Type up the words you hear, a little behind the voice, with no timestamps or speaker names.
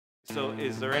So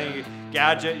is there any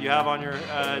gadget you have on your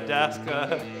desk?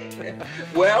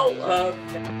 Well,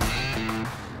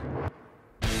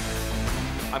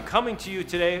 I'm coming to you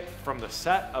today from the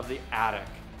set of The Attic.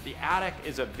 The Attic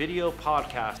is a video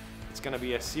podcast. It's going to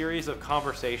be a series of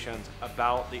conversations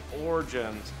about the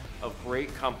origins of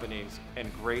great companies and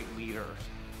great leaders.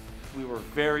 We were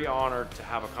very honored to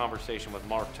have a conversation with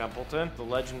Mark Templeton, the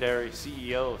legendary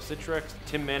CEO of Citrix.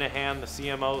 Tim Minahan, the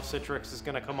CMO of Citrix, is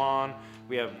going to come on.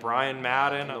 We have Brian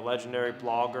Madden, a legendary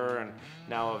blogger and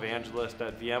now evangelist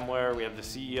at VMware. We have the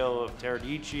CEO of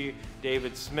Teradici,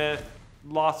 David Smith.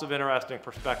 Lots of interesting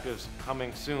perspectives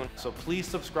coming soon. So please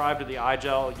subscribe to the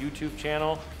IGEL YouTube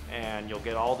channel and you'll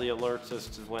get all the alerts as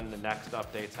to when the next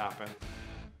updates happen.